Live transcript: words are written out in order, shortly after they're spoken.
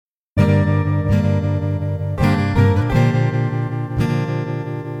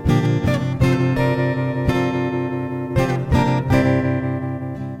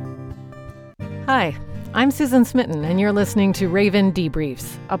I'm Susan Smitten, and you're listening to Raven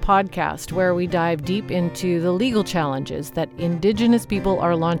Debriefs, a podcast where we dive deep into the legal challenges that Indigenous people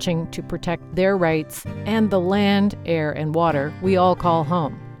are launching to protect their rights and the land, air, and water we all call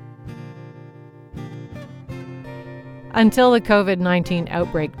home. Until the COVID-19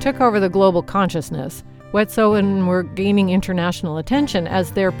 outbreak took over the global consciousness, Wet'suwet'en were gaining international attention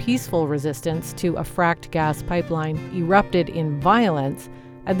as their peaceful resistance to a fracked gas pipeline erupted in violence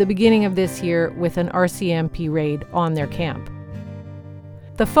at the beginning of this year with an RCMP raid on their camp.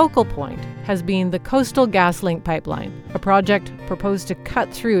 The focal point has been the Coastal GasLink pipeline, a project proposed to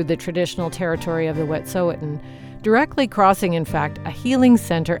cut through the traditional territory of the Wet'suwet'en, directly crossing, in fact, a healing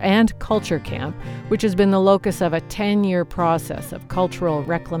center and culture camp, which has been the locus of a 10-year process of cultural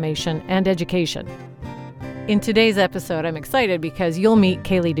reclamation and education. In today's episode, I'm excited because you'll meet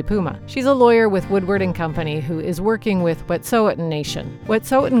Kaylee DePuma. She's a lawyer with Woodward & Company who is working with Wet'suwet'en Nation.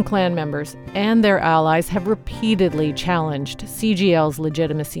 Wet'suwet'en clan members and their allies have repeatedly challenged CGL's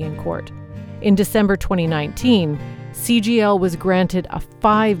legitimacy in court. In December 2019, CGL was granted a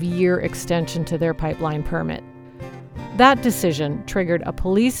 5-year extension to their pipeline permit. That decision triggered a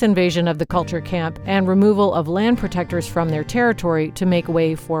police invasion of the culture camp and removal of land protectors from their territory to make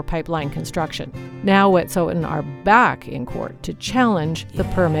way for pipeline construction. Now Wet'suwet'en are back in court to challenge the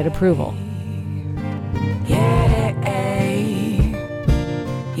permit approval.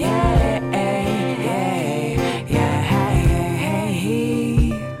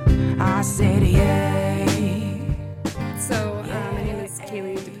 I said So, my name is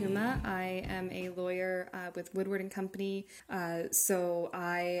Kaylee DePuma. I am a lawyer with Woodward & Company. So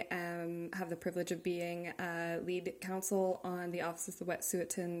I have the privilege of being lead counsel on the Office of the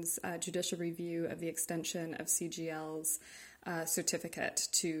Wet'suwet'en's judicial review of the extension of CGL's certificate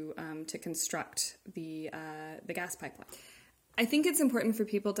to construct the gas pipeline. I think it's important for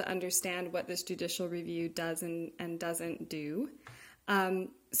people to understand what this judicial review does and doesn't do.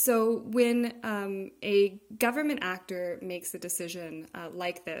 So when a government actor makes a decision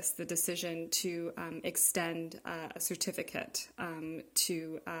like this, the decision to extend a certificate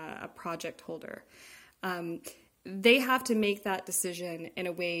to a project holder, they have to make that decision in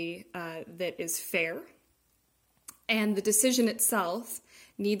a way that is fair, and the decision itself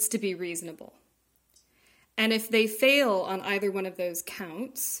needs to be reasonable. And if they fail on either one of those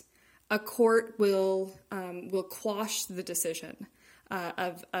counts, a court will quash the decision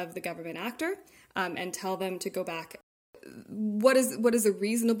of the government actor and tell them to go back. What is a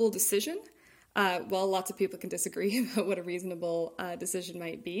reasonable decision? Well, lots of people can disagree about what a reasonable decision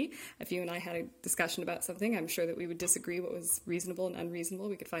might be. If you and I had a discussion about something, I'm sure that we would disagree what was reasonable and unreasonable.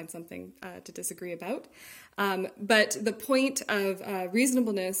 We could find something to disagree about. But the point of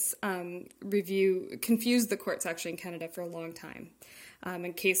reasonableness review confused the courts actually in Canada for a long time.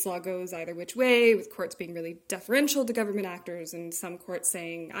 And case law goes either which way, with courts being really deferential to government actors and some courts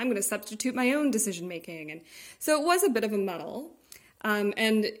saying, I'm going to substitute my own decision-making. And so it was a bit of a muddle.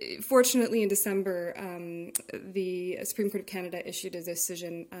 And fortunately, in December, the Supreme Court of Canada issued a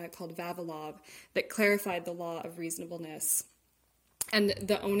decision called Vavilov that clarified the law of reasonableness and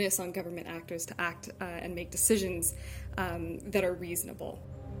the onus on government actors to act and make decisions that are reasonable.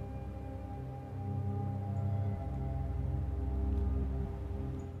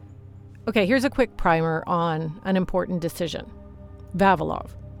 Okay, here's a quick primer on an important decision. Vavilov.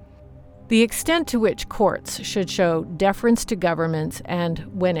 The extent to which courts should show deference to governments and,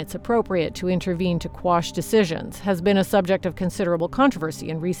 when it's appropriate, to intervene to quash decisions has been a subject of considerable controversy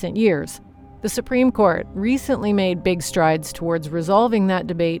in recent years. The Supreme Court recently made big strides towards resolving that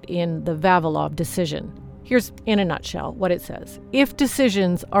debate in the Vavilov decision. Here's, in a nutshell, what it says. If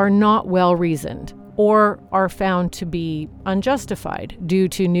decisions are not well-reasoned, or are found to be unjustified due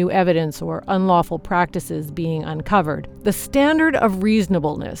to new evidence or unlawful practices being uncovered, the standard of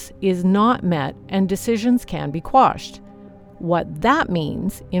reasonableness is not met and decisions can be quashed. What that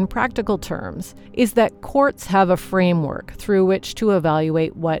means, in practical terms, is that courts have a framework through which to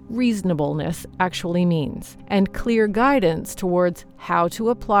evaluate what reasonableness actually means, and clear guidance towards how to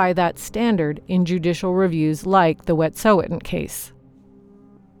apply that standard in judicial reviews like the Wet'suwet'en case.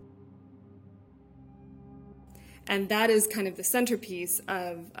 And that is kind of the centerpiece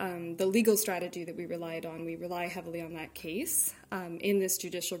of the legal strategy that we relied on. We rely heavily on that case in this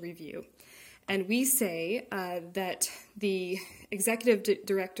judicial review. And we say that the executive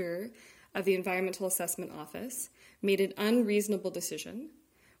director of the Environmental Assessment Office made an unreasonable decision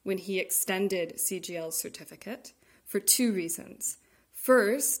when he extended CGL's certificate for 2 reasons.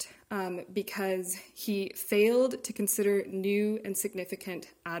 First, because he failed to consider new and significant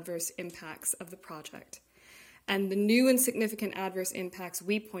adverse impacts of the project. And the new and significant adverse impacts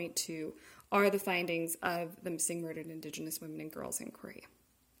we point to are the findings of the Missing, Murdered Indigenous Women and Girls inquiry.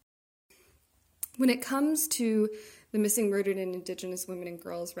 When it comes to the Missing, Murdered and Indigenous Women and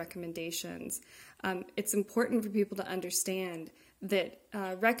Girls recommendations, it's important for people to understand that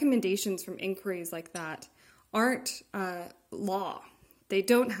recommendations from inquiries like that aren't law. They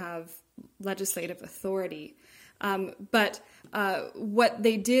don't have legislative authority. But what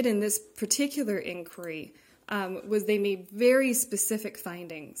they did in this particular inquiry was they made very specific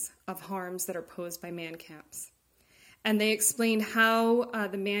findings of harms that are posed by man camps. And they explained how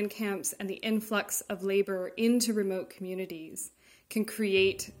the man camps and the influx of labor into remote communities can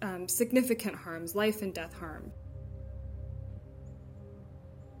create significant harms, life and death harm.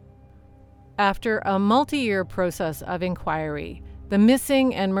 After a multi-year process of inquiry, the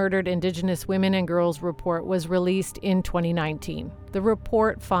Missing and Murdered Indigenous Women and Girls report was released in 2019. The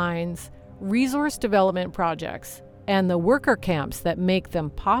report finds resource development projects and the worker camps that make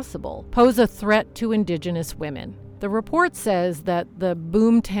them possible pose a threat to Indigenous women. The report says that the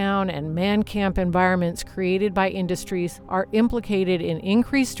boomtown and man camp environments created by industries are implicated in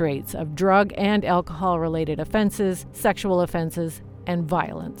increased rates of drug and alcohol-related offenses, sexual offenses, and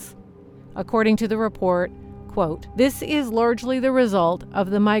violence. According to the report, quote, "This is largely the result of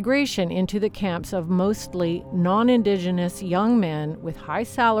the migration into the camps of mostly non-Indigenous young men with high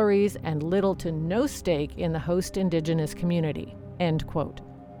salaries and little to no stake in the host Indigenous community," end quote.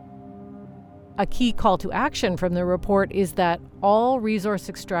 A key call to action from the report is that all resource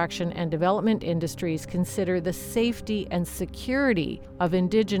extraction and development industries consider the safety and security of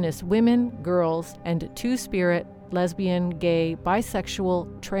Indigenous women, girls, and two-spirit, lesbian, gay,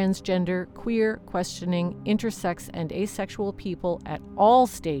 bisexual, transgender, queer, questioning, intersex, and asexual people at all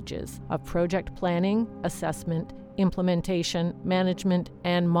stages of project planning, assessment, implementation, management,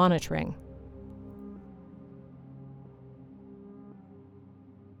 and monitoring.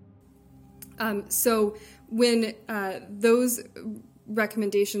 So when those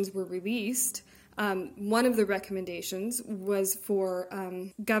recommendations were released, one of the recommendations was for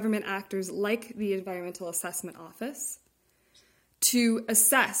government actors like the Environmental Assessment Office to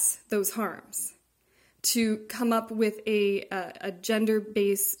assess those harms, to come up with a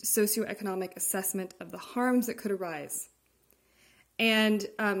gender-based socioeconomic assessment of the harms that could arise. And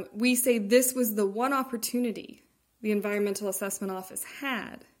we say this was the one opportunity the Environmental Assessment Office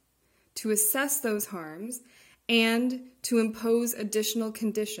had to assess those harms and to impose additional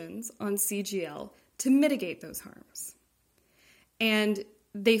conditions on CGL to mitigate those harms. And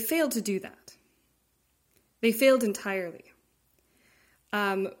they failed to do that. They failed entirely.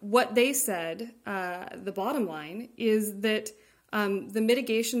 What they said, the bottom line, is that the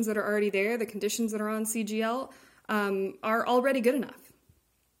mitigations that are already there, the conditions that are on CGL, are already good enough.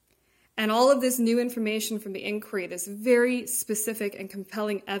 And all of this new information from the inquiry, this very specific and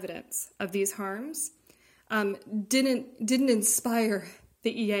compelling evidence of these harms, didn't inspire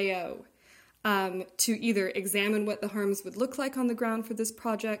the EAO to either examine what the harms would look like on the ground for this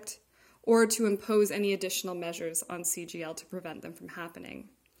project or to impose any additional measures on CGL to prevent them from happening.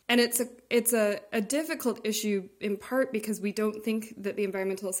 And it's a difficult issue in part because we don't think that the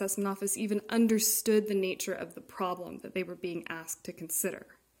Environmental Assessment Office even understood the nature of the problem that they were being asked to consider.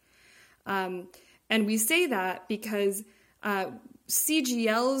 And we say that because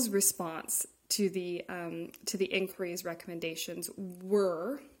CGL's response to the inquiry's recommendations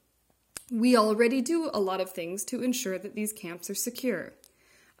were, we already do a lot of things to ensure that these camps are secure.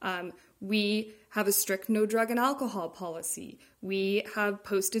 We have a strict no drug and alcohol policy. We have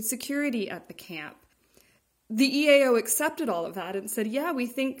posted security at the camp. The EAO accepted all of that and said, yeah, we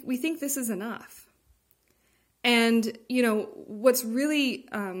think this is enough. And, you know, what's really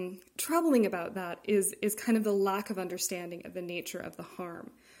troubling about that is kind of the lack of understanding of the nature of the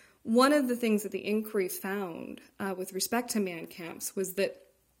harm. One of the things that the inquiry found with respect to man camps was that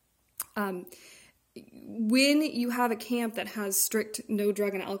when you have a camp that has strict no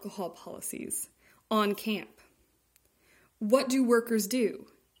drug and alcohol policies on camp, what do workers do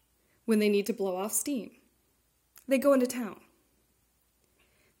when they need to blow off steam? They go into town.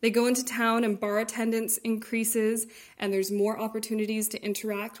 They go into town and bar attendance increases and there's more opportunities to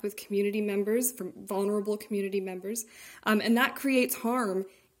interact with community members, from vulnerable community members, and that creates harm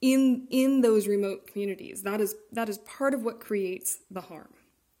in those remote communities. That is part of what creates the harm.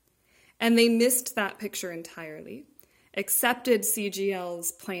 And they missed that picture entirely, accepted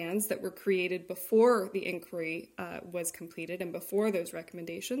CGL's plans that were created before the inquiry was completed and before those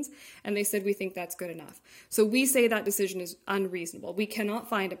recommendations, and they said, we think that's good enough. So we say that decision is unreasonable. We cannot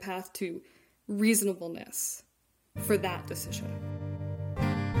find a path to reasonableness for that decision.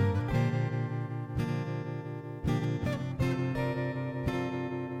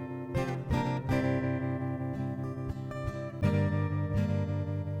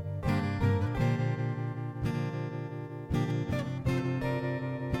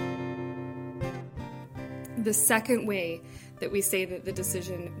 The second way that we say that the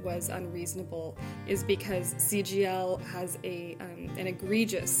decision was unreasonable is because CGL has an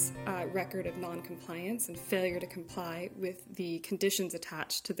egregious record of non-compliance and failure to comply with the conditions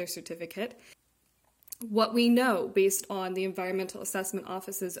attached to their certificate. What we know, based on the Environmental Assessment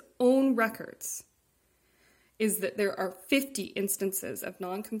Office's own records, is that there are 50 instances of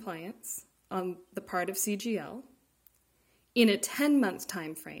non-compliance on the part of CGL in a 10-month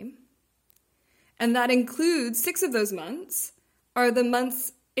time frame. And that includes 6 of those months are the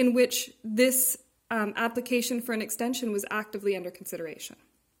months in which this application for an extension was actively under consideration.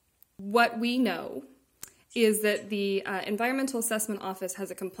 What we know is that the Environmental Assessment Office has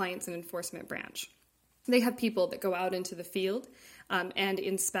a compliance and enforcement branch. They have people that go out into the field and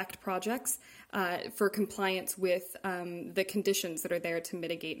inspect projects for compliance with the conditions that are there to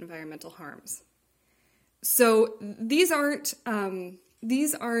mitigate environmental harms. So these aren't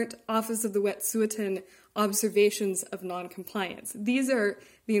Office of the Wet'suwet'en observations of non-compliance. These are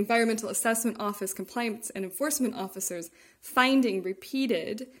the Environmental Assessment Office compliance and enforcement officers finding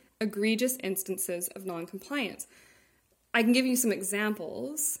repeated egregious instances of non-compliance. I can give you some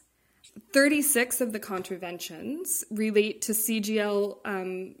examples. 36 of the contraventions relate to CGL's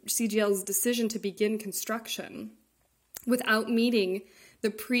decision to begin construction without meeting the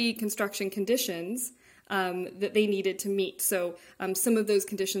pre-construction conditions that they needed to meet. So some of those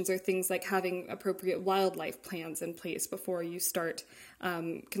conditions are things like having appropriate wildlife plans in place before you start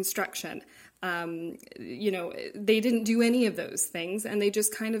construction. They didn't do any of those things, and they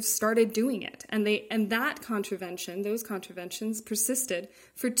just kind of started doing it. And those contraventions persisted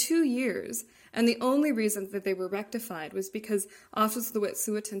for 2 years. And the only reason that they were rectified was because Office of the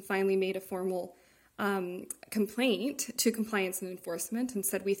Wet'suwet'en finally made a formal complaint to compliance and enforcement and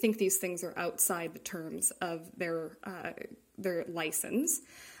said, we think these things are outside the terms of their license.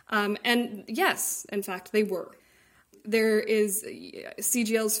 And yes, in fact, they were. There is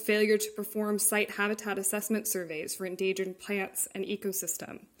CGL's failure to perform site habitat assessment surveys for endangered plants and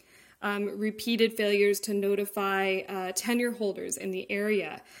ecosystem. Repeated failures to notify tenure holders in the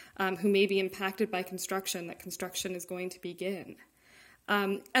area who may be impacted by construction, that construction is going to begin.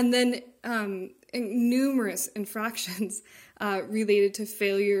 And then numerous infractions related to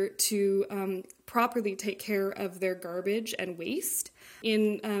failure to properly take care of their garbage and waste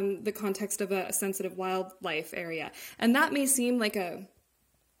in the context of a sensitive wildlife area. And that may seem like a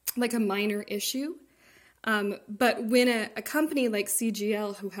minor issue, but when a company like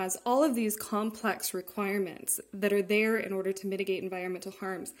CGL, who has all of these complex requirements that are there in order to mitigate environmental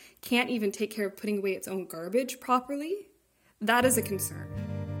harms, can't even take care of putting away its own garbage properly, that is a concern.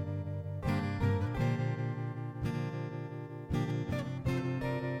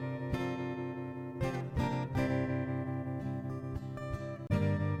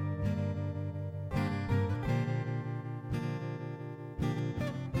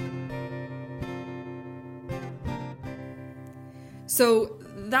 So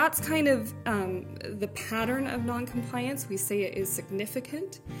that's kind of the pattern of noncompliance. We say it is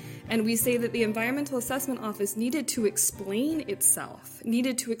significant, and we say that the Environmental Assessment Office needed to explain itself,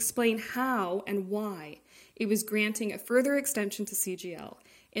 needed to explain how and why it was granting a further extension to CGL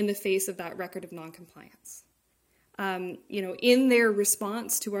in the face of that record of noncompliance. In their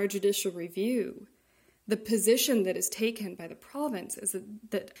response to our judicial review, the position that is taken by the province is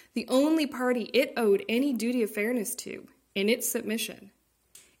that the only party it owed any duty of fairness to in its submission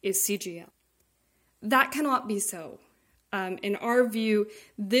is CGL. That cannot be so. In our view,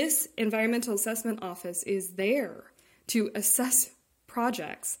 this Environmental Assessment Office is there to assess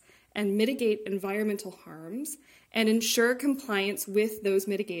projects and mitigate environmental harms and ensure compliance with those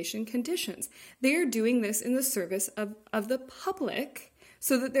mitigation conditions. They are doing this in the service of the public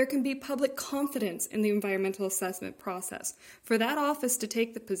so that there can be public confidence in the environmental assessment process. For that office to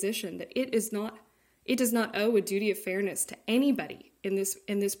take the position that it does not owe a duty of fairness to anybody in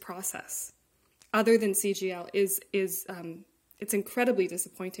this process, other than CGL, is it's incredibly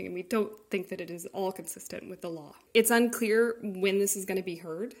disappointing, and we don't think that it is all consistent with the law. It's unclear when this is going to be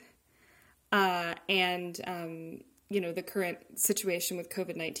heard, the current situation with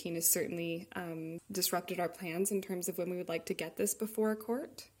COVID-19 has certainly disrupted our plans in terms of when we would like to get this before a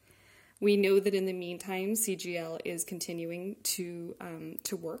court. We know that in the meantime, CGL is continuing to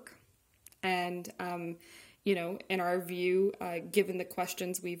work. And, in our view, given the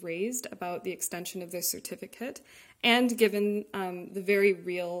questions we've raised about the extension of their certificate and given the very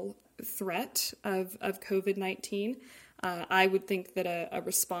real threat of COVID-19, I would think that a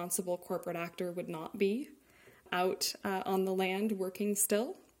responsible corporate actor would not be out on the land working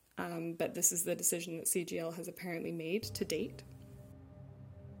still. But this is the decision that CGL has apparently made to date.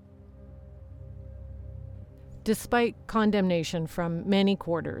 Despite condemnation from many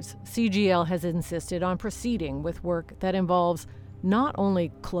quarters, CGL has insisted on proceeding with work that involves not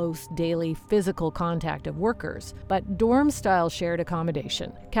only close daily physical contact of workers, but dorm-style shared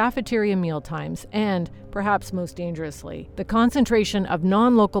accommodation, cafeteria mealtimes, and, perhaps most dangerously, the concentration of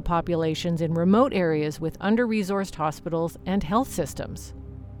non-local populations in remote areas with under-resourced hospitals and health systems.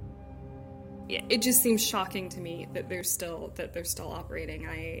 It just seems shocking to me that they're still operating.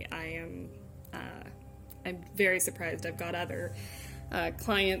 I'm very surprised. I've got other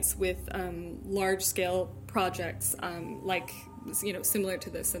clients with large-scale projects similar to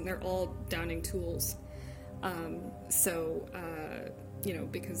this, and they're all downing tools.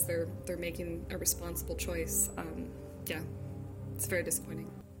 Because they're making a responsible choice. It's very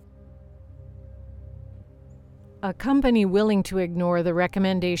disappointing. A company willing to ignore the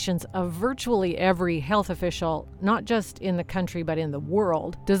recommendations of virtually every health official, not just in the country but in the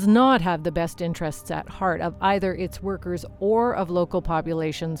world, does not have the best interests at heart of either its workers or of local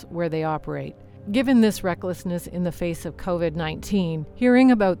populations where they operate. Given this recklessness in the face of COVID-19,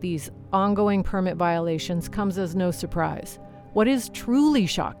 hearing about these ongoing permit violations comes as no surprise. What is truly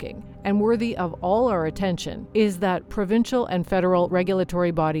shocking and worthy of all our attention is that provincial and federal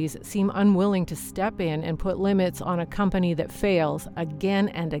regulatory bodies seem unwilling to step in and put limits on a company that fails again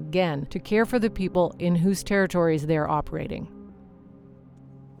and again to care for the people in whose territories they're operating.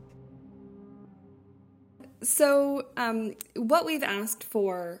 So what we've asked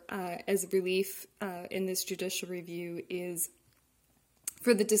for as relief in this judicial review is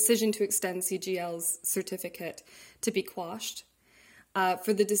for the decision to extend CGL's certificate to be quashed,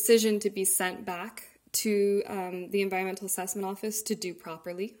 for the decision to be sent back to the Environmental Assessment Office to do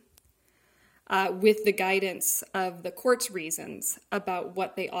properly, with the guidance of the court's reasons about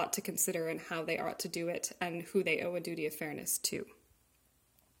what they ought to consider and how they ought to do it and who they owe a duty of fairness to.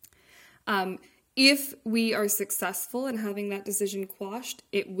 If we are successful in having that decision quashed,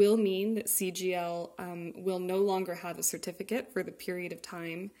 it will mean that CGL will no longer have a certificate for the period of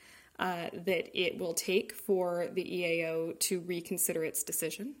time that it will take for the EAO to reconsider its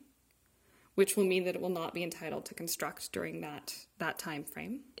decision, which will mean that it will not be entitled to construct during that time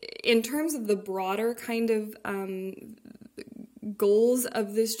frame. In terms of the broader kind of goals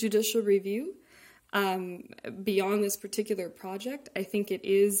of this judicial review, beyond this particular project, I think it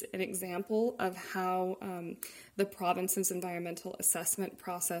is an example of how the province's environmental assessment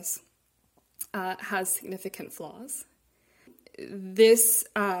process has significant flaws. This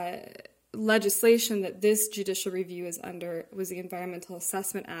legislation that this judicial review is under was the Environmental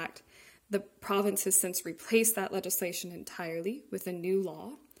Assessment Act. The province has since replaced that legislation entirely with a new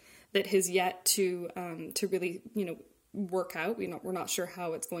law that has yet to really, work out. We're not sure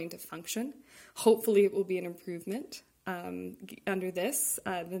how it's going to function. Hopefully it will be an improvement under this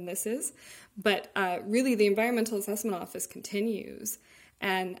than this is. But really the Environmental Assessment Office continues.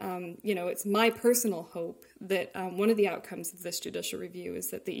 And, it's my personal hope that one of the outcomes of this judicial review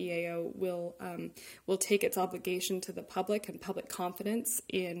is that the EAO will take its obligation to the public and public confidence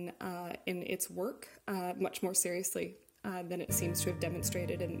in its work much more seriously than it seems to have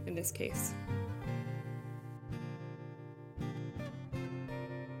demonstrated in this case.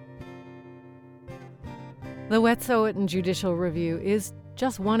 The Wet'suwet'en Judicial Review is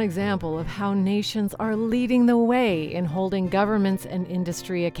just one example of how nations are leading the way in holding governments and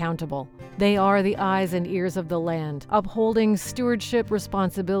industry accountable. They are the eyes and ears of the land, upholding stewardship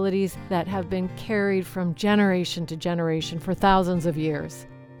responsibilities that have been carried from generation to generation for thousands of years.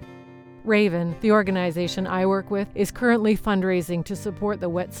 Raven, the organization I work with, is currently fundraising to support the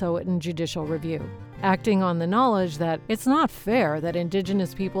Wet'suwet'en Judicial Review, acting on the knowledge that it's not fair that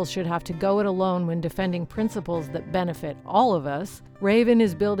Indigenous peoples should have to go it alone when defending principles that benefit all of us. Raven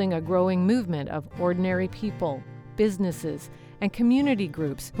is building a growing movement of ordinary people, businesses, and community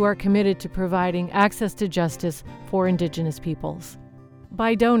groups who are committed to providing access to justice for Indigenous peoples.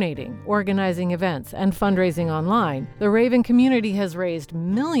 By donating, organizing events, and fundraising online, the Raven community has raised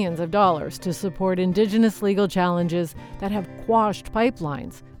millions of dollars to support Indigenous legal challenges that have quashed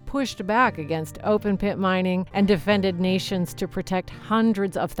pipelines, pushed back against open-pit mining, and defended nations to protect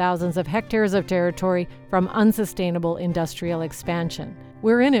hundreds of thousands of hectares of territory from unsustainable industrial expansion.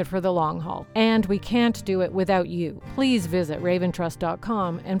 We're in it for the long haul, and we can't do it without you. Please visit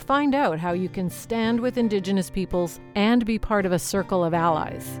raventrust.com and find out how you can stand with Indigenous peoples and be part of a circle of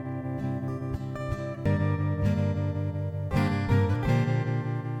allies.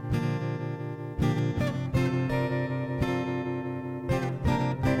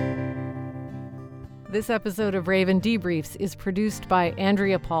 This episode of Raven Debriefs is produced by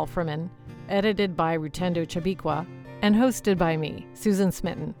Andrea Palfreman, edited by Rutendo Chabikwa, and hosted by me, Susan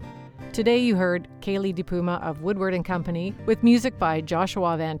Smitten. Today you heard Kaylee DePuma of Woodward & Company with music by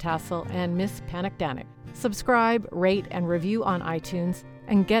Joshua Van Tassel and Miss Panic Danik. Subscribe, rate, and review on iTunes,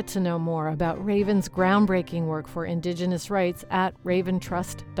 and get to know more about Raven's groundbreaking work for Indigenous rights at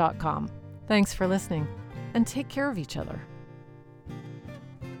raventrust.com. Thanks for listening, and take care of each other.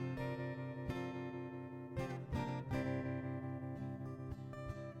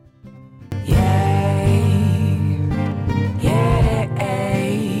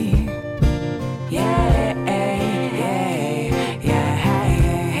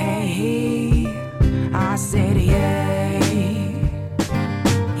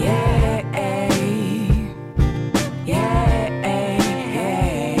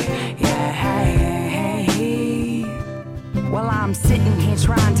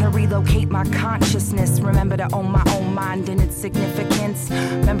 Relocate my consciousness. Remember to own my own mind and its significance.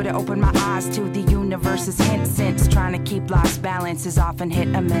 Remember to open my eyes to the universe's hint, since trying to keep life's balance is often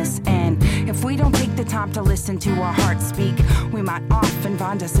hit or miss. And if we don't take the time to listen to our heart speak, we might often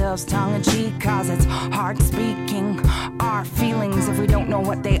find ourselves tongue in cheek, cause it's hard speaking our feelings if we don't know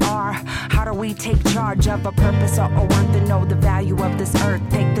what they are. How do we take charge of a purpose or a worth and know the value of this earth?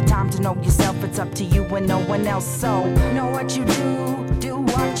 Take the time to know yourself, it's up to you and no one else. So know what you do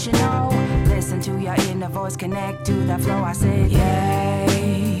what you know. Listen to your inner voice, connect to that flow. I said,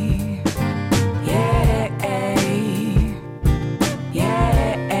 yay, yeah, yeah, yeah, yeah.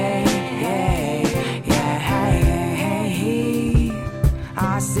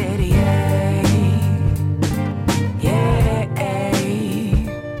 I said, yay, yeah,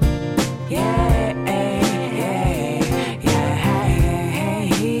 yeah.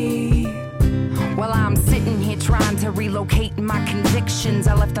 Well, I'm sitting here trying to relocate my convictions.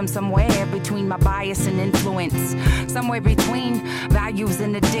 I left them somewhere between my bias and influence, somewhere between values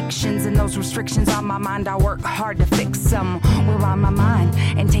and addictions, and those restrictions on my mind. I work hard to fix them. We're on my mind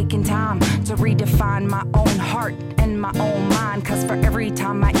and taking time to redefine my own heart and my own mind, cause for every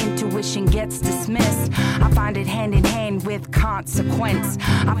time my intuition gets dismissed, I find it hand in hand with consequence.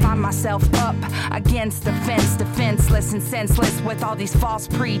 I find myself up against the fence, defenseless and senseless, with all these false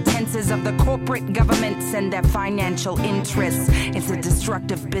pretenses of the corporate governments and their financial interests. It's a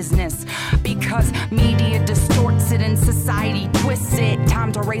destructive business because media distorts it and society twists it.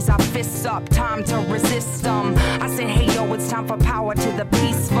 Time to raise our fists up, time to resist them. I said, hey yo, it's time for power to the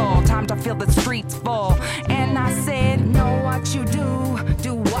peaceful, time to feel the streets full. And I said, know what you do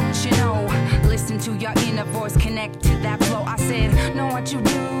what you know. Listen to your inner voice, connect to that flow. I said, know what you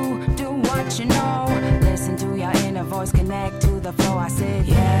do what you know. Listen to your inner voice, connect to the flow. I said,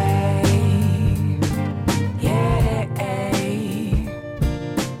 yay.